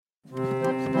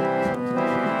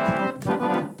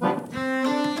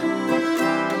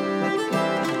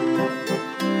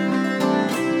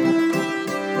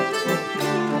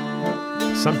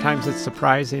Sometimes it's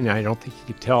surprising. I don't think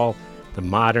you could tell the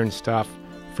modern stuff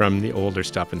from the older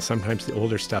stuff, and sometimes the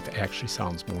older stuff actually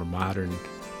sounds more modern,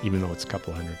 even though it's a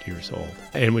couple hundred years old.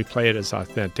 And we play it as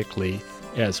authentically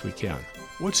as we can.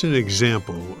 What's an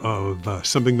example of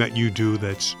something that you do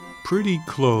that's pretty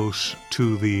close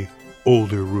to the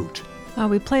older root?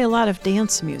 We play a lot of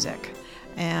dance music,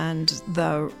 and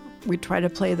we try to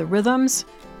play the rhythms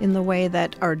in the way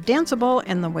that are danceable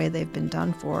and the way they've been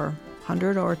done for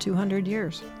 100 or 200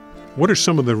 years. What are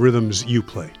some of the rhythms you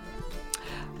play?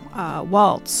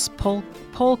 Waltz,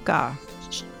 polka,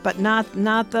 but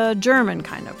not the German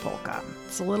kind of polka.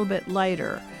 It's a little bit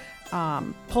lighter.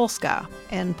 Polska,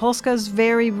 and polska's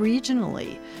very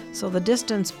regionally, so the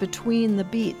distance between the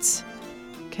beats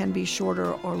can be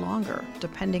shorter or longer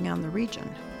depending on the region.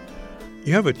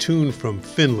 You have a tune from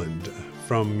Finland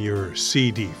from your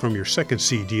CD, from your second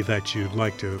CD that you'd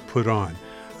like to put on.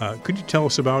 Could you tell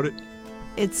us about it?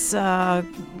 It's a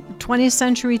 20th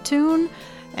century tune,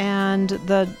 and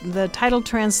the title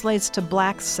translates to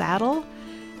Black Saddle,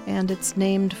 and it's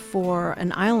named for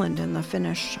an island in the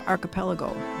Finnish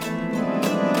archipelago.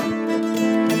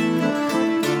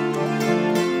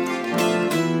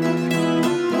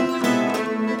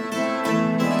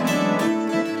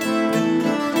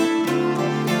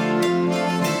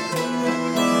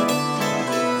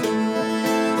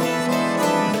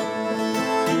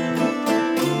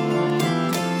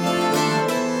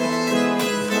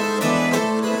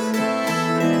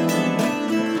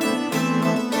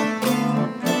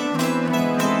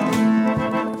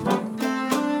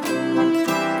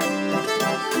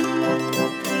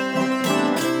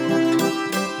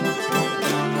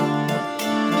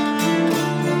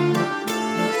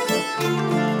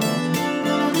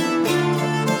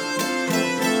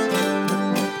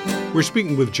 We're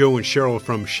speaking with Joe and Cheryl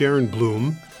from Sharon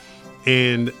Bloom,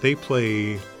 and they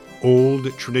play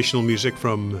old traditional music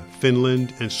from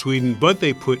Finland and Sweden, but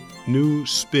they put new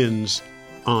spins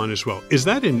on as well. Is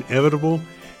that inevitable,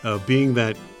 being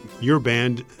that your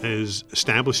band is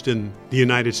established in the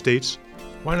United States?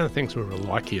 One of the things we were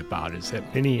lucky about is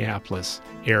that Minneapolis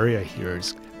area here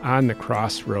is on the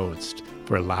crossroads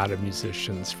for a lot of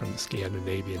musicians from the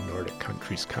Scandinavian Nordic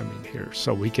countries coming here.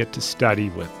 So we get to study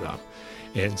with them.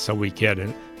 And so we get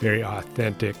a very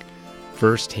authentic,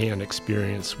 first-hand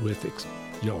experience with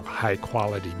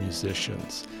high-quality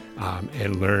musicians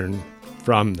and learn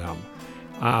from them.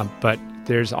 But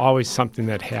there's always something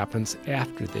that happens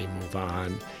after they move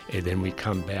on, and then we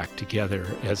come back together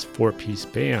as four-piece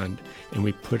band, and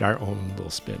we put our own little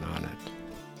spin on it.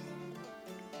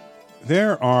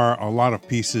 There are a lot of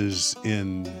pieces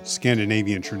in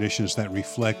Scandinavian traditions that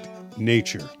reflect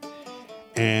nature.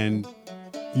 And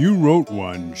you wrote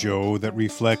one, Joe, that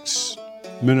reflects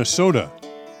Minnesota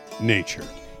nature.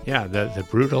 Yeah, the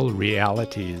brutal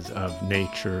realities of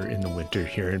nature in the winter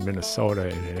here in Minnesota,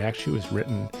 and it actually was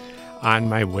written on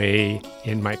my way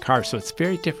in my car, so it's a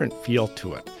very different feel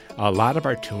to it. A lot of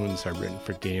our tunes are written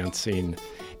for dancing,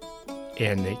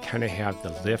 and they kind of have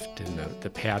the lift and the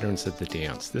patterns of the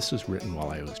dance. This was written while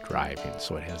I was driving,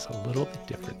 so it has a little bit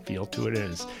different feel to it. It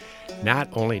is not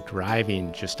only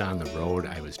driving just on the road,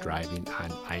 I was driving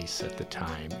on ice at the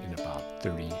time in about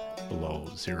 30 below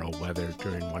zero weather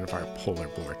during one of our polar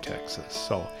vortexes.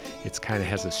 So it's kind of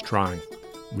has a strong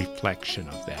reflection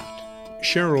of that.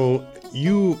 Cheryl,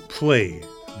 you play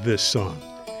this song,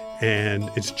 and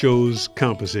it's Joe's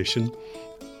composition.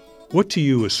 What to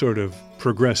you is sort of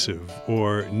progressive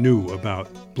or new about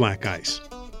Black Ice?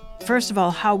 First of all,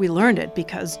 how we learned it,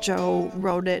 because Joe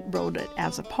wrote it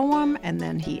as a poem, and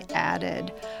then he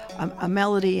added a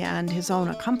melody and his own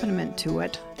accompaniment to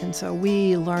it. And so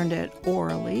we learned it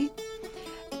orally.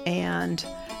 And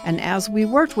as we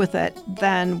worked with it,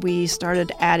 then we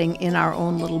started adding in our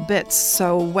own little bits.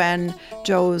 So when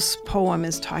Joe's poem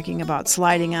is talking about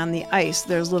sliding on the ice,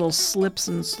 there's little slips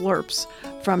and slurps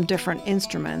from different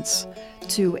instruments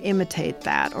to imitate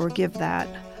that or give that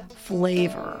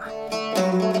flavor.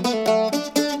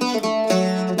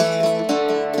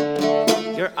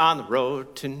 You're on the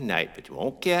road tonight, but you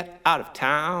won't get out of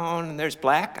town. And there's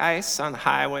black ice on the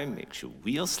highway, makes your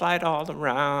wheels slide all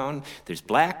around. There's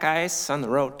black ice on the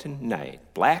road tonight,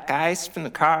 black ice from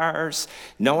the cars.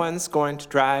 No one's going to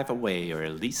drive away or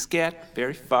at least get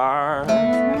very far.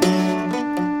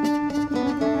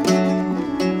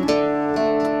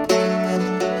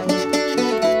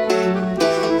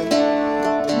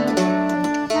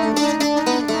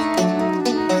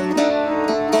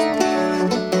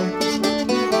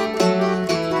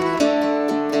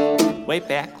 Way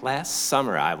back last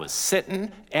summer, I was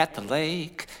sitting at the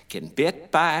lake, getting bit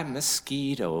by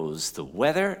mosquitoes. The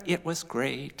weather, it was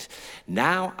great.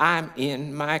 Now I'm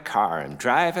in my car, I'm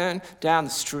driving down the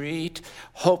street,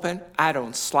 hoping I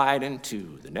don't slide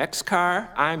into the next car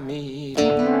I meet.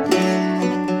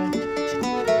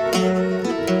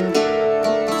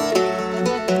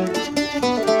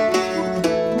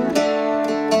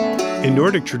 In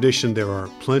Nordic tradition, there are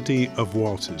plenty of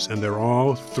waltzes, and they're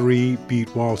all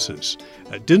 3-beat waltzes.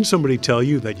 Didn't somebody tell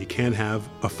you that you can't have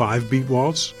a 5-beat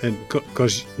waltz? And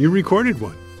because you recorded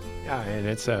one. Yeah, and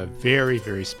it's a very,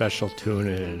 very special tune,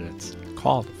 and it's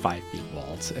called 5-beat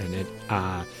waltz, and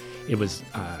it was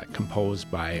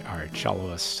composed by our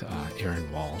celloist, Aaron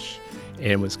Walsh, and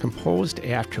it was composed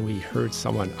after we heard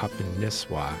someone up in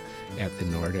Nisswa at the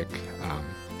Nordic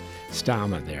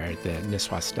Stama there, at the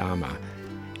Nisswa Stama,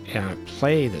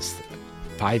 play this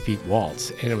 5-beat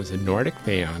waltz, and it was a Nordic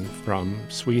band from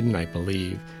Sweden, I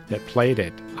believe, that played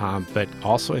it, but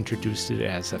also introduced it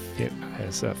as a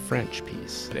French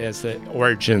piece. As the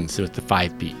origins with the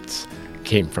 5 beats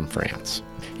came from France.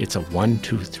 It's a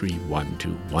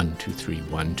 1-2-3-1-2,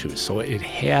 1-2-3-1-2. So it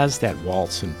has that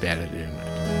waltz embedded in it.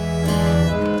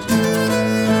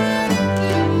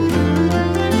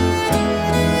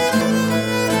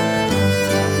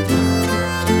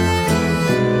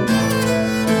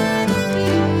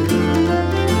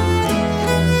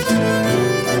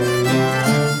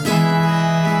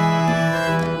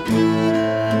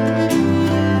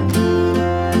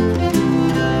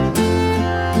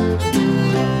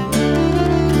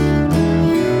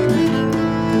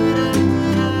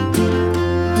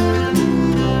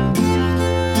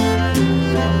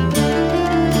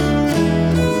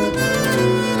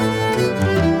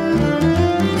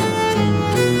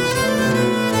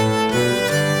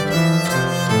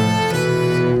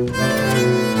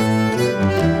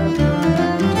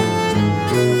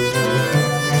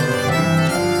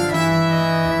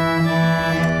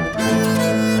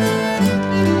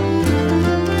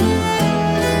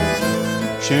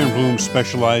 Sharon Bloom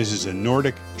specializes in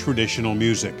Nordic traditional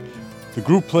music. The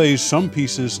group plays some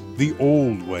pieces the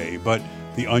old way, but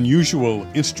the unusual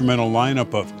instrumental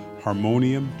lineup of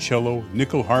harmonium, cello,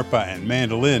 nyckelharpa, and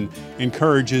mandolin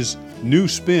encourages new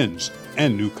spins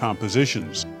and new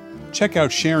compositions. Check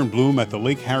out Sharon Bloom at the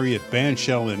Lake Harriet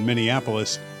Bandshell in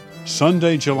Minneapolis,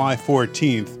 Sunday, July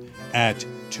 14th at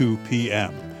 2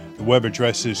 p.m. The web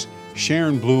address is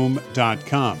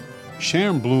SharonBloom.com.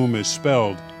 Sharon Bloom is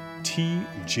spelled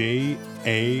TJARNBLOM.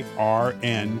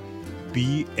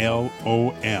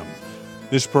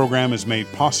 This program is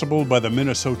made possible by the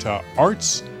Minnesota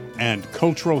Arts and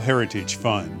Cultural Heritage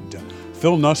Fund.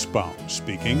 Phil Nussbaum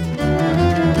speaking.